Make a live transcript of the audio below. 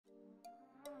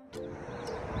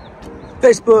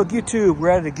Facebook, YouTube,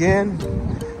 we're at it again.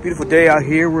 Beautiful day out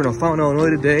here. We're in Fountain, Illinois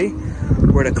today.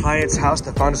 We're at a client's house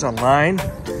that found us online,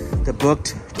 that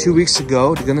booked 2 weeks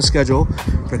ago to get on the schedule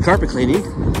for carpet cleaning.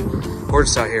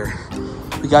 Gorgeous out here.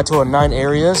 We got to 9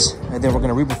 areas, and then we're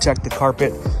gonna re-protect the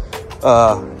carpet,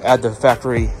 add the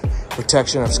factory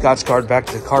protection of Scotchgard back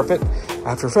to the carpet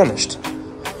after finished.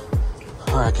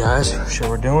 All right, guys, show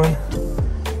what we're doing.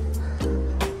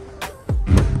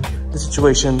 The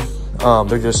situation,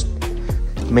 they're just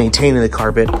maintaining the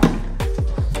carpet.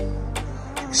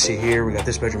 You see here, we got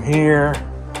this bedroom here,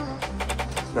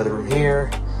 another room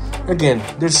here. Again,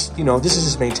 this is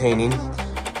just maintaining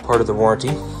part of the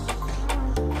warranty.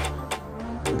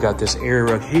 We got this area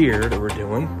right here that we're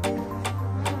doing.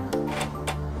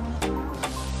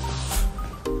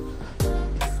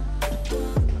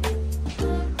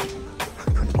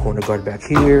 Put the corner guard back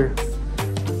here.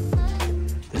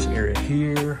 This area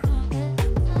here.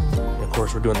 And of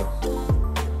course, we're doing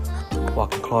the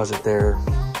walk-in closet there.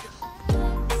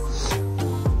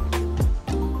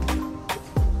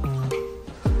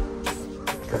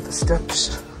 Got the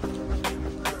steps.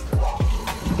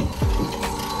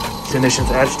 Ignition's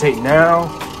agitating now.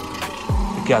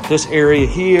 We got this area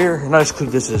here. And I just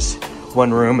include this as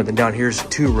one room, and then down here's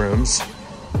 2 rooms.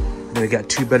 And then we got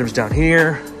 2 bedrooms down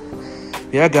here.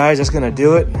 Yeah, guys, that's gonna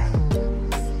do it.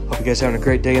 Hope you guys are having a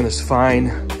great day on this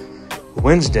fine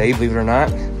Wednesday, believe it or not.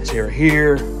 This area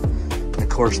here, and of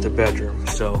course the bedroom.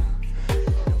 So,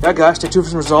 yeah, guys, stay tuned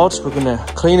for some results. We're gonna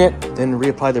clean it, then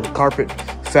reapply the carpet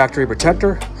factory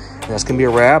protector, and that's gonna be a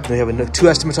wrap. We have 2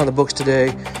 estimates on the books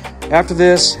today after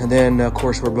this, and then of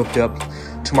course we're booked up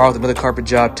tomorrow with another carpet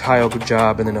job, tile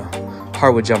job, and then a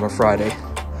hardwood job on Friday.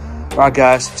 All right,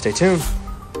 guys, stay tuned.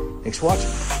 Thanks for watching.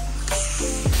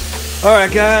 All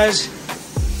right, guys,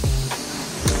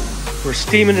 we're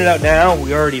steaming it out now.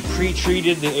 We already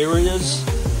pre-treated the areas,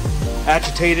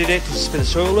 agitated it to suspend the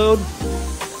soil load,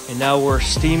 and now we're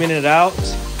steaming it out,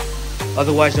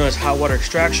 otherwise known as hot water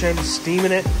extraction.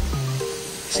 Steaming it,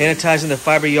 sanitizing the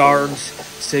fiber yards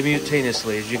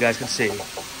simultaneously, as you guys can see.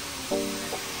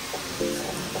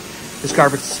 This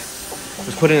carpet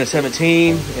was put in at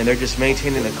 17, and they're just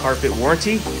maintaining the carpet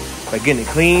warranty by getting it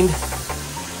cleaned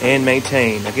and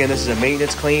maintained. Again, this is a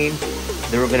maintenance clean.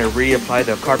 Then we're going to reapply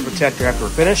the carpet protector after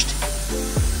we're finished,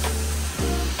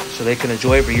 so they can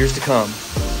enjoy it for years to come.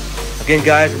 Again,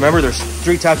 guys, remember there's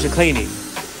 3 types of cleaning.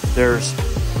 There's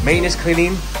maintenance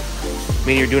cleaning,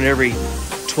 meaning you're doing it every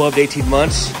 12 to 18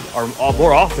 months, or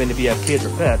more often if you have kids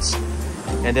or pets.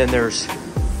 And then there's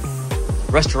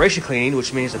restoration cleaning,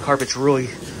 which means the carpet's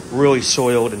really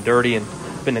soiled and dirty and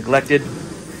been neglected,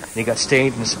 and you got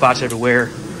stains and spots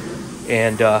everywhere,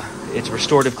 and it's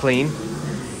restorative clean.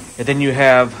 And then you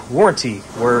have warranty,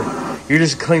 where you're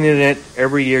just cleaning it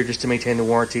every year just to maintain the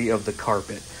warranty of the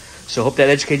carpet. So hope that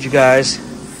educates you guys.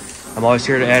 I'm always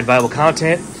here to add valuable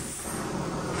content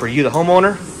for you, the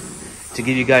homeowner, to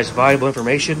give you guys valuable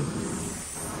information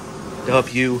to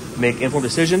help you make informed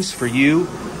decisions for you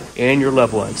and your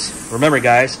loved ones. Remember,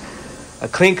 guys, a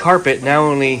clean carpet not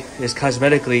only is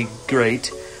cosmetically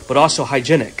great, but also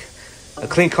hygienic. A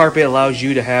clean carpet allows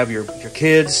you to have your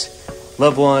kids,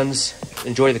 loved ones,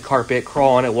 enjoy the carpet,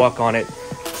 crawl on it, walk on it,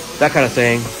 that kind of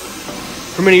thing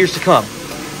for many years to come.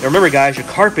 Now remember, guys, your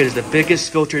carpet is the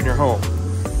biggest filter in your home,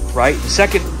 right? The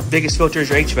second biggest filter is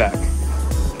your HVAC.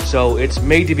 So it's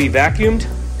made to be vacuumed.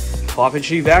 How often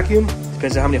should you vacuum?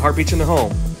 Depends on how many heartbeats in the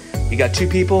home. You got 2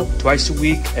 people, twice a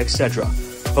week, etc.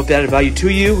 Hope that added value to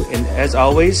you. And as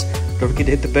always, don't forget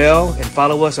to hit the bell and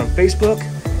follow us on Facebook.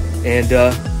 And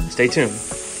stay tuned.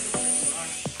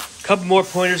 Couple more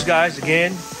pointers, guys.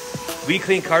 Again, we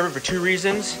clean carpet for 2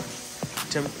 reasons: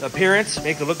 to appearance,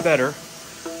 make it look better,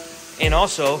 and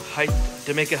also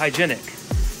to make it hygienic,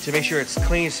 to make sure it's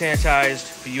clean, sanitized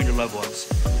for you and your loved ones.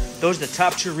 Those are the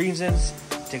top 2 reasons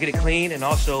to get it clean, and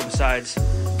also besides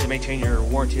to maintain your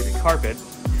warranty of the carpet.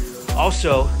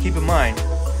 Also, keep in mind,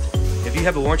 if you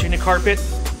have a warranty on the carpet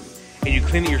and you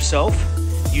clean it yourself,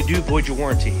 you do void your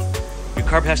warranty. Your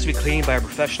carpet has to be cleaned by a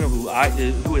professional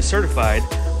who is certified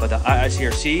by the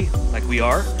IICRC, like we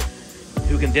are,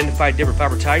 who can identify different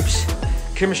fiber types,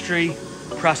 chemistry,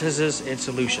 processes, and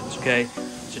solutions, okay?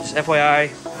 So just FYI,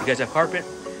 if you guys have carpet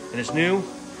and it's new,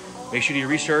 make sure you do your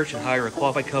research and hire a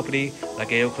qualified company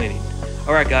like AO Cleaning.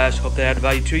 All right, guys, hope that added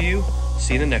value to you.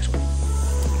 See you in the next one.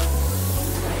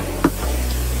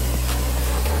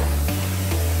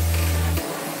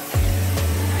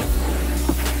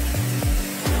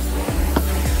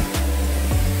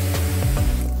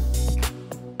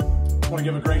 I want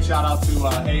to give a great shout out to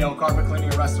AO Carpet Cleaning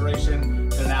and Restoration.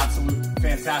 Did an absolute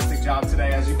fantastic job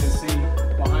today. As you can see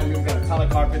behind me, we've got a ton on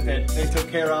the carpet that they took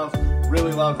care of.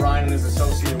 Really loved Ryan and his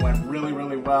associate. It went really,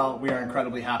 really well. We are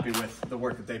incredibly happy with the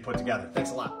work that they put together.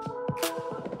 Thanks a lot.